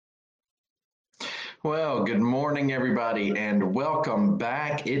Well, good morning, everybody, and welcome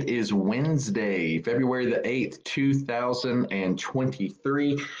back. It is Wednesday, February the 8th,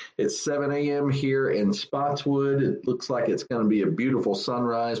 2023. It's 7 a.m. here in Spotswood. It looks like it's going to be a beautiful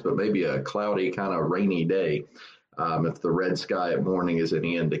sunrise, but maybe a cloudy, kind of rainy day. If the red sky at morning is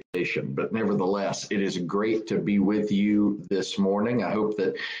any indication. But nevertheless, it is great to be with you this morning. I hope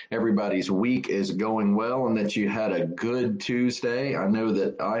that everybody's week is going well and that you had a good Tuesday. I know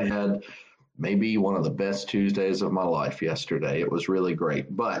that I had maybe one of the best Tuesdays of my life yesterday. It was really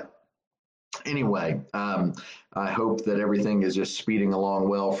great. But anyway, I hope that everything is just speeding along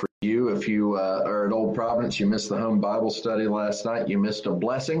well for you. If you are at Old Providence, you missed the home Bible study last night, you missed a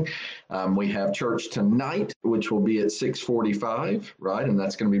blessing. We have church tonight, which will be at 6:45, right? And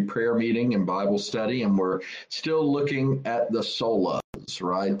that's going to be prayer meeting and Bible study. And we're still looking at the solas,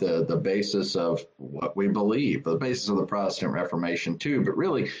 right? The basis of what we believe, the basis of the Protestant Reformation too, but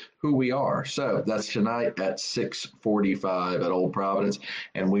really who we are. So that's tonight at 6:45 at Old Providence,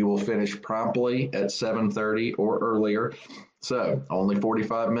 and we will finish promptly at 7:30 or earlier. So only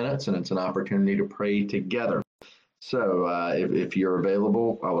 45 minutes, and it's an opportunity to pray together. So if you're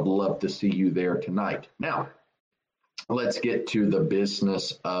available, I would love to see you there tonight. Now, let's get to the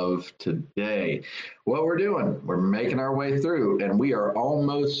business of today. What we're doing, we're making our way through, and we are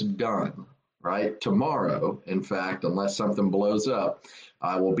almost done, right? Tomorrow, in fact, unless something blows up,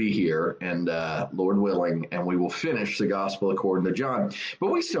 I will be here, and Lord willing, and we will finish the gospel according to John.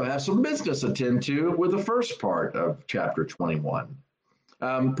 But we still have some business to attend to with the first part of chapter 21.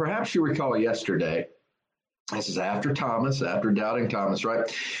 Perhaps you recall yesterday, this is after Thomas, after doubting Thomas,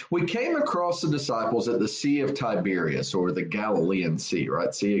 right? We came across the disciples at the Sea of Tiberias, or the Galilean Sea,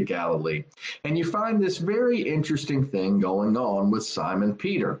 right? Sea of Galilee. And you find this very interesting thing going on with Simon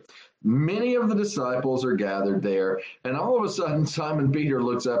Peter. Many of the disciples are gathered there, and all of a sudden Simon Peter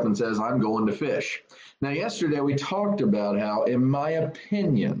looks up and says, I'm going to fish. Now, yesterday we talked about how, in my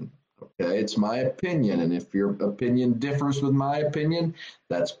opinion, okay, it's my opinion, and if your opinion differs with my opinion,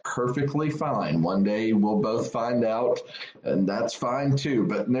 that's perfectly fine. One day we'll both find out, and that's fine too.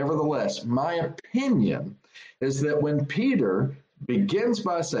 But nevertheless, my opinion is that when Peter begins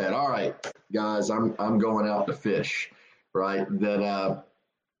by saying, all right, guys, I'm going out to fish, right, that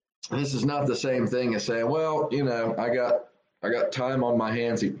this is not the same thing as saying, well, I got time on my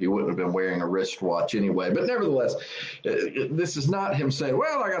hands. He wouldn't have been wearing a wristwatch anyway. But nevertheless, this is not him saying,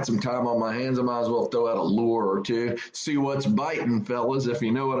 well, I got some time on my hands. I might as well throw out a lure or two, see what's biting, fellas, if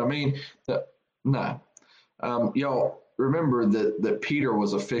you know what I mean. No. Y'all remember that Peter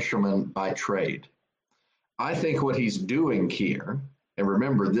was a fisherman by trade. I think what he's doing here, and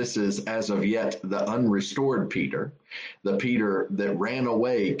remember, this is as of yet the unrestored Peter, the Peter that ran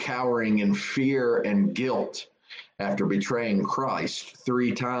away cowering in fear and guilt after betraying Christ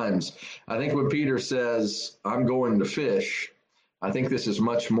 3 times. I think when Peter says, I'm going to fish, I think this is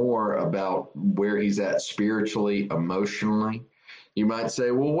much more about where he's at spiritually, emotionally. You might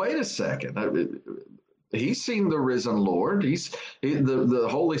say, well, wait a second. He's seen the risen Lord. The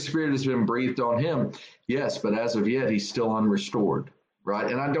Holy Spirit has been breathed on him. Yes, but as of yet, he's still unrestored.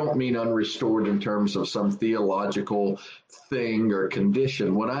 Right. And I don't mean unrestored in terms of some theological thing or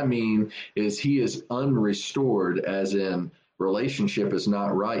condition. What I mean is he is unrestored, as in relationship is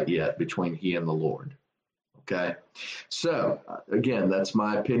not right yet between he and the Lord. OK, so again, that's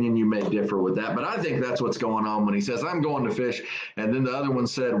my opinion. You may differ with that, but I think that's what's going on when he says, I'm going to fish. And then the other one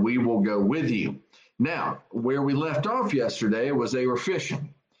said, we will go with you. Now, where we left off yesterday was they were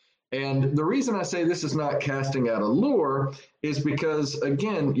fishing. And the reason I say this is not casting out a lure is because,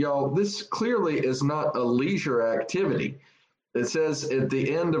 again, y'all, this clearly is not a leisure activity. It says at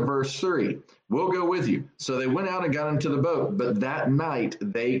the end of verse 3, we'll go with you. So they went out and got into the boat, but that night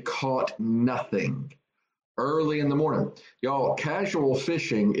they caught nothing. Early in the morning. Y'all, casual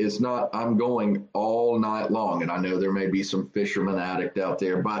fishing is not, I'm going all night long. And I know there may be some fisherman addict out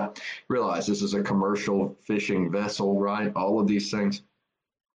there, but realize this is a commercial fishing vessel, right? All of these things.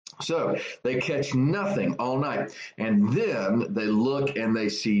 So they catch nothing all night. And then they look and they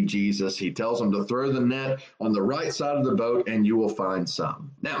see Jesus. He tells them to throw the net on the right side of the boat and you will find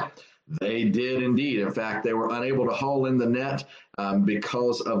some. Now, they did indeed. In fact, they were unable to haul in the net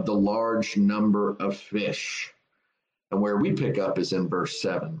because of the large number of fish. And where we pick up is in verse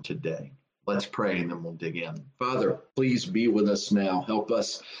 7 today. Let's pray and then we'll dig in. Father, please be with us now. Help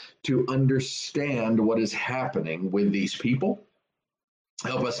us to understand what is happening with these people.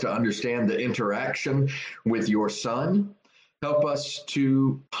 Help us to understand the interaction with your Son. Help us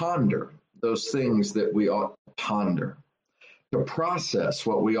to ponder those things that we ought to ponder, to process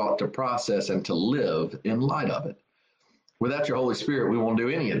what we ought to process, and to live in light of it. Without your Holy Spirit, we won't do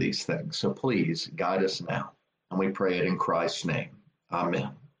any of these things. So please guide us now. And we pray it in Christ's name.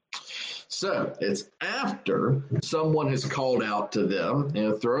 Amen. So it's after someone has called out to them,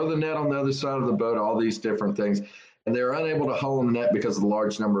 throw the net on the other side of the boat, all these different things, and they're unable to haul in the net because of the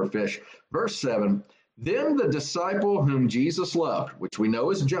large number of fish. Verse 7, then the disciple whom Jesus loved, which we know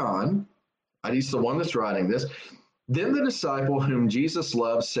is John, he's the one that's writing this. Then the disciple whom Jesus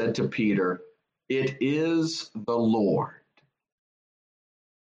loved said to Peter, it is the Lord.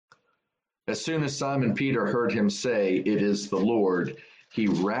 As soon as Simon Peter heard him say, it is the Lord, he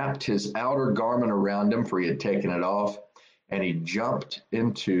wrapped his outer garment around him, for he had taken it off, and he jumped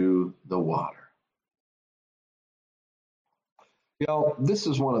into the water. This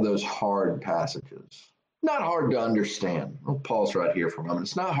is one of those hard passages. Not hard to understand. I'll pause right here for a moment.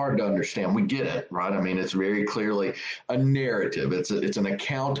 It's not hard to understand. We get it, right? I mean, it's very clearly a narrative. It's an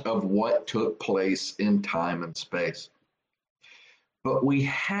account of what took place in time and space. But we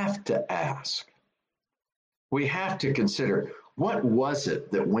have to ask, we have to consider, what was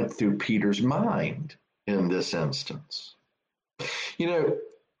it that went through Peter's mind in this instance? The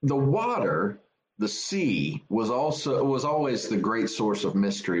water, the sea, was always the great source of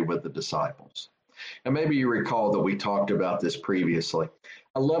mystery with the disciples. And maybe you recall that we talked about this previously.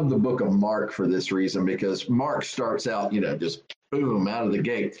 I love the book of Mark for this reason, because Mark starts out, just boom, out of the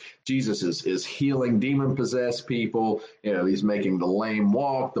gate. Jesus is healing demon-possessed people. He's making the lame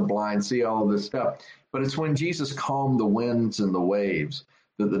walk, the blind see, all of this stuff. But it's when Jesus calmed the winds and the waves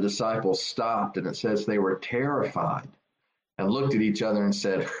that the disciples stopped, and it says they were terrified and looked at each other and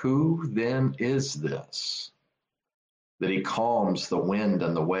said, who then is this that he calms the wind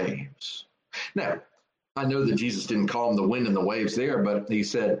and the waves? Now, I know that Jesus didn't calm the wind and the waves there, but he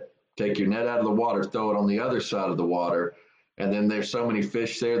said, take your net out of the water, throw it on the other side of the water. And then there's so many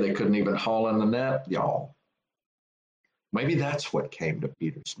fish there, they couldn't even haul in the net. Y'all, maybe that's what came to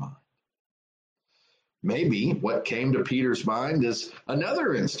Peter's mind. Maybe what came to Peter's mind is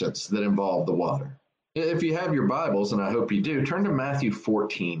another instance that involved the water. If you have your Bibles, and I hope you do, turn to Matthew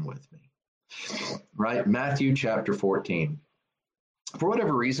 14 with me. Right? Matthew chapter 14. For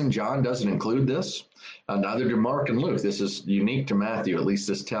whatever reason, John doesn't include this. Neither do Mark and Luke. This is unique to Matthew, at least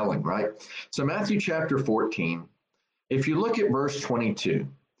this telling, right? So Matthew chapter 14, if you look at verse 22,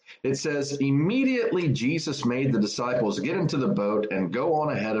 it says, immediately Jesus made the disciples get into the boat and go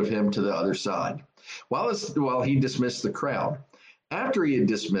on ahead of him to the other side, while he dismissed the crowd. After he had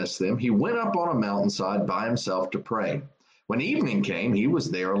dismissed them, he went up on a mountainside by himself to pray. When evening came, he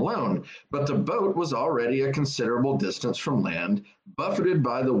was there alone, but the boat was already a considerable distance from land, buffeted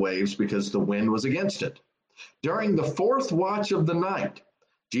by the waves because the wind was against it. During the fourth watch of the night,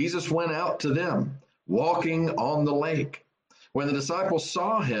 Jesus went out to them, walking on the lake. When the disciples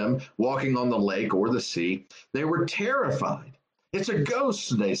saw him walking on the lake or the sea, they were terrified. It's a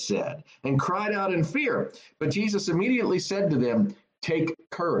ghost, they said, and cried out in fear. But Jesus immediately said to them, take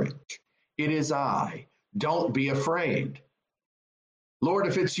courage. It is I. Don't be afraid. Lord,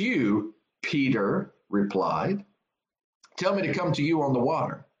 if it's you, Peter replied, tell me to come to you on the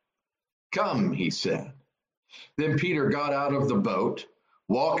water. Come, he said. Then Peter got out of the boat,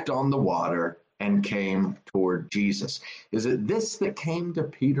 walked on the water, and came toward Jesus. Is it this that came to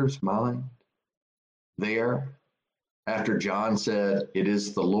Peter's mind? There, after John said, it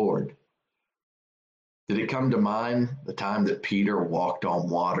is the Lord. Did it come to mind the time that Peter walked on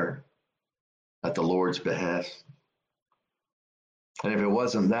water at the Lord's behest? And if it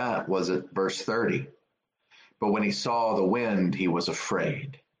wasn't that, was it verse 30? But when he saw the wind, he was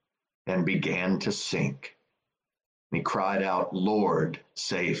afraid and began to sink. And he cried out, Lord,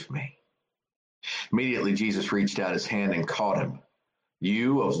 save me. Immediately Jesus reached out his hand and caught him.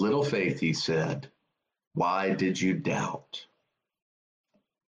 You of little faith, he said, why did you doubt?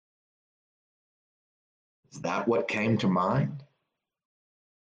 Is that what came to mind?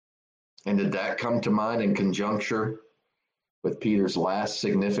 And did that come to mind in conjuncture with Peter's last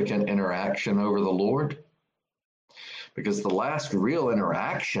significant interaction over the Lord? Because the last real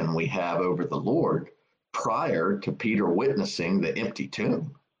interaction we have over the Lord prior to Peter witnessing the empty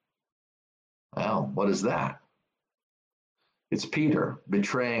tomb, well, what is that? It's Peter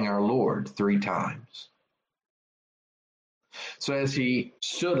betraying our Lord 3 times. So as he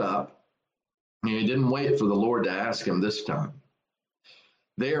stood up, he didn't wait for the Lord to ask him this time.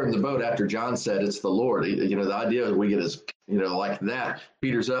 There in the boat, after John said it's the Lord, the idea that we get is, like that.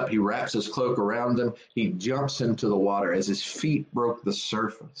 Peter's up, he wraps his cloak around him, he jumps into the water as his feet broke the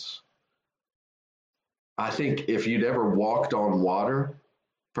surface. I think if you'd ever walked on water,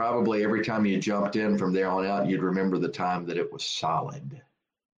 probably every time you jumped in from there on out, you'd remember the time that it was solid.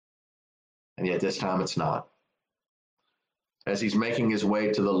 And yet this time it's not. as he's making his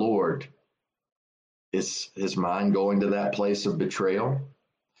way to the Lord? Is his mind going to that place of betrayal?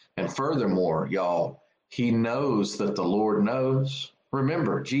 And furthermore, y'all, he knows that the Lord knows.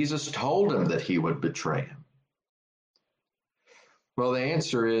 Remember, Jesus told him that he would betray him. Well, the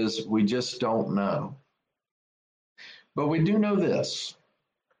answer is we just don't know. But we do know this.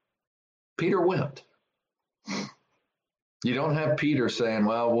 Peter went. You don't have Peter saying,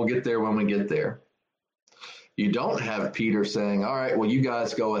 well, we'll get there when we get there. You don't have Peter saying, all right, well, you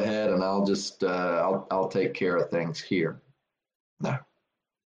guys go ahead and I'll just, I'll take care of things here. No.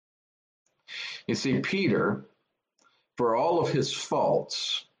 You see, Peter, for all of his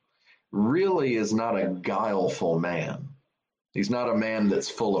faults, really is not a guileful man. He's not a man that's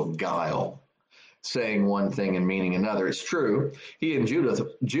full of guile, saying one thing and meaning another. It's true, he and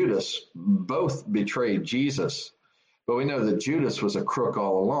Judas both betrayed Jesus, but we know that Judas was a crook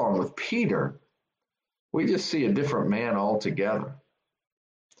all along. With Peter, we just see a different man altogether.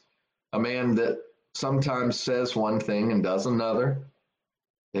 A man that sometimes says one thing and does another,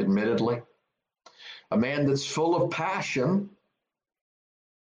 admittedly. A man that's full of passion,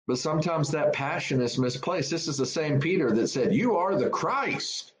 but sometimes that passion is misplaced. This is the same Peter that said, you are the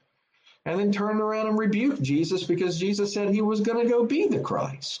Christ, and then turned around and rebuked Jesus because Jesus said he was going to go be the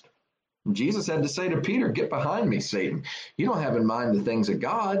Christ. And Jesus had to say to Peter, get behind me, Satan. You don't have in mind the things of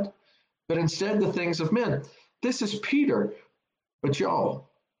God, but instead the things of men. This is Peter. But y'all,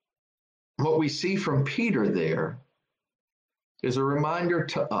 what we see from Peter there is a reminder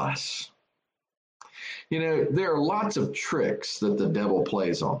to us. You know, there are lots of tricks that the devil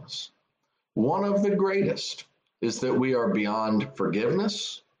plays on us. One of the greatest is that we are beyond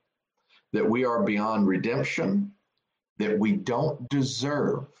forgiveness, that we are beyond redemption, that we don't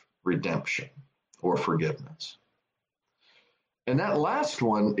deserve redemption or forgiveness. And that last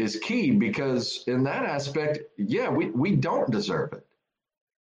one is key because in that aspect, yeah, we don't deserve it.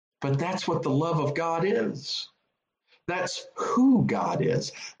 But that's what the love of God is. That's who God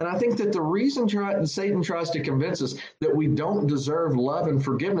is. And I think that the reason Satan tries to convince us that we don't deserve love and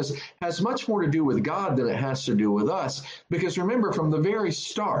forgiveness has much more to do with God than it has to do with us. Because remember, from the very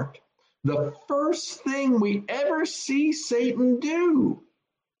start, the first thing we ever see Satan do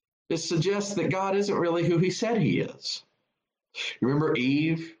is suggest that God isn't really who he said he is. You remember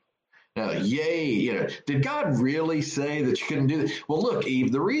Eve? Did God really say that you couldn't do this? Well, look,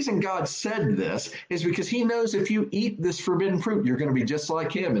 Eve, the reason God said this is because he knows if you eat this forbidden fruit, you're going to be just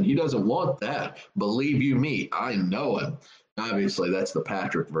like him, and he doesn't want that. Believe you me, I know him. Obviously, that's the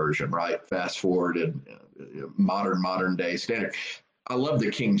Patrick version, right? Fast forward in modern day standard. I love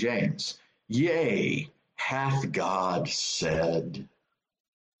the King James. Yea, hath God said.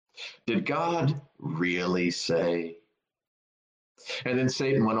 Did God really say? And then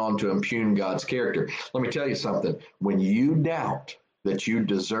Satan went on to impugn God's character. Let me tell you something. When you doubt that you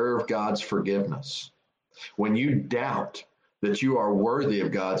deserve God's forgiveness, when you doubt that you are worthy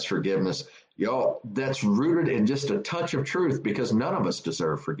of God's forgiveness, y'all, that's rooted in just a touch of truth because none of us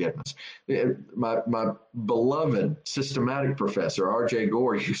deserve forgiveness. My beloved systematic professor, R.J.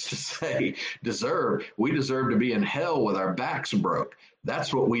 Gore, used to say, we deserve to be in hell with our backs broke.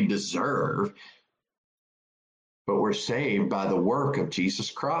 That's what we deserve. But we're saved by the work of Jesus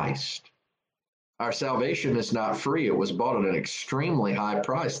Christ. Our salvation is not free. It was bought at an extremely high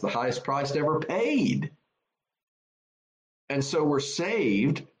price, the highest price ever paid. And so we're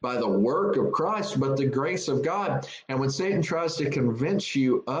saved by the work of Christ, but the grace of God. And when Satan tries to convince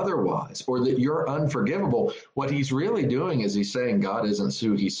you otherwise, or that you're unforgivable, what he's really doing is he's saying God isn't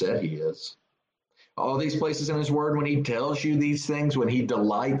who he said he is. All these places in his word, when he tells you these things, when he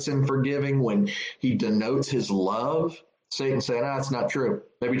delights in forgiving, when he denotes his love, Satan's saying, it's not true.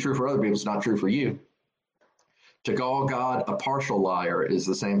 Maybe true for other people, it's not true for you. To call God a partial liar is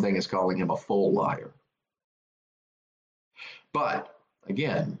the same thing as calling him a full liar. But,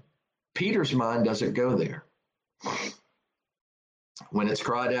 again, Peter's mind doesn't go there. When it's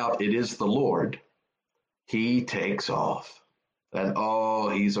cried out, it is the Lord, he takes off. And,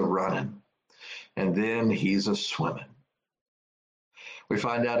 he's a running. And then he's a swimming. We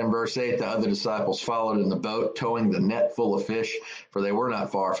find out in verse 8, the other disciples followed in the boat, towing the net full of fish, for they were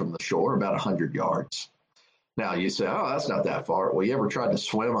not far from the shore, about 100 yards. Now you say, that's not that far. Well, you ever tried to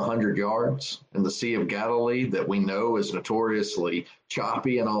swim 100 yards in the Sea of Galilee that we know is notoriously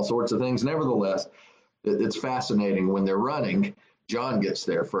choppy and all sorts of things? Nevertheless, it's fascinating. When they're running, John gets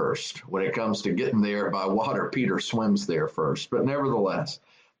there first. When it comes to getting there by water, Peter swims there first. But nevertheless,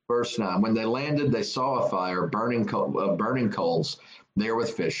 verse 9, when they landed, they saw a fire burning coals there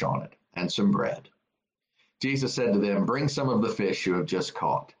with fish on it and some bread. Jesus said to them, bring some of the fish you have just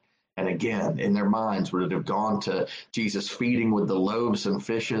caught. And again, in their minds, would it have gone to Jesus feeding with the loaves and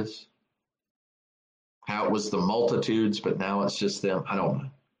fishes? How it was the multitudes, but now it's just them? I don't know.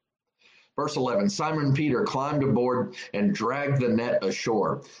 Verse 11, Simon Peter climbed aboard and dragged the net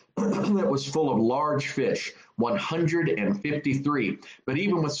ashore that was full of large fish, 153. But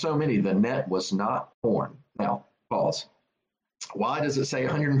even with so many, the net was not torn. Now, pause. Why does it say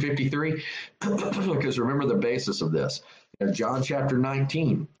 153? Because remember the basis of this. In John chapter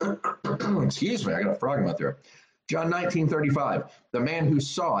 19, excuse me, I got a frog in my throat. John 19:35, the man who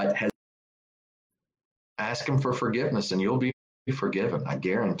saw it has asked him for forgiveness and you'll be forgiven, I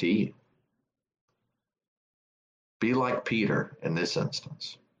guarantee you. Be like Peter in this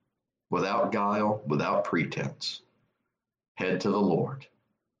instance, without guile, without pretense. Head to the Lord,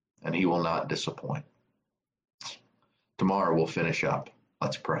 and he will not disappoint. Tomorrow we'll finish up.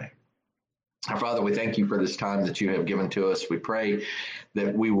 Let's pray. Our Father, we thank you for this time that you have given to us. We pray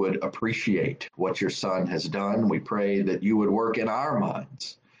that we would appreciate what your Son has done. We pray that you would work in our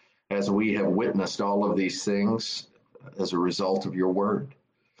minds as we have witnessed all of these things as a result of your word.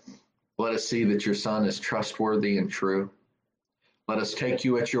 Let us see that your Son is trustworthy and true. Let us take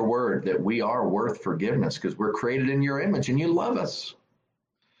you at your word that we are worth forgiveness because we're created in your image and you love us.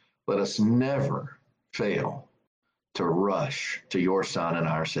 Let us never fail to rush to your Son and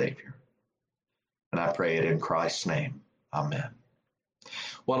our Savior. And I pray it in Christ's name. Amen.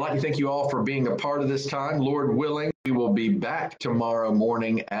 Well, I'd like to thank you all for being a part of this time. Lord willing, we will be back tomorrow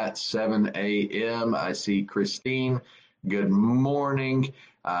morning at 7 a.m. I see Christine. Good morning.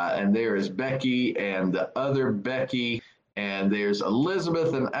 And there is Becky and the other Becky. And there's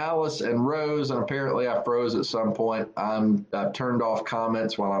Elizabeth and Alice and Rose. And apparently I froze at some point. I've turned off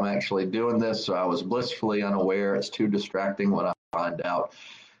comments while I'm actually doing this. So I was blissfully unaware. It's too distracting when I find out.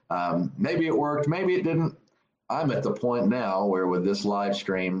 Maybe it worked. Maybe it didn't. I'm at the point now where with this live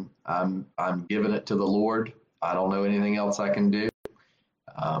stream, I'm giving it to the Lord. I don't know anything else I can do.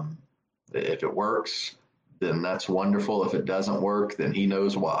 If it works, then that's wonderful. If it doesn't work, then he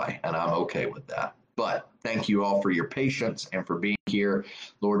knows why, and I'm okay with that. But thank you all for your patience and for being here.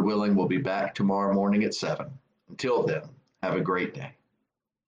 Lord willing, we'll be back tomorrow morning at 7. Until then, have a great day.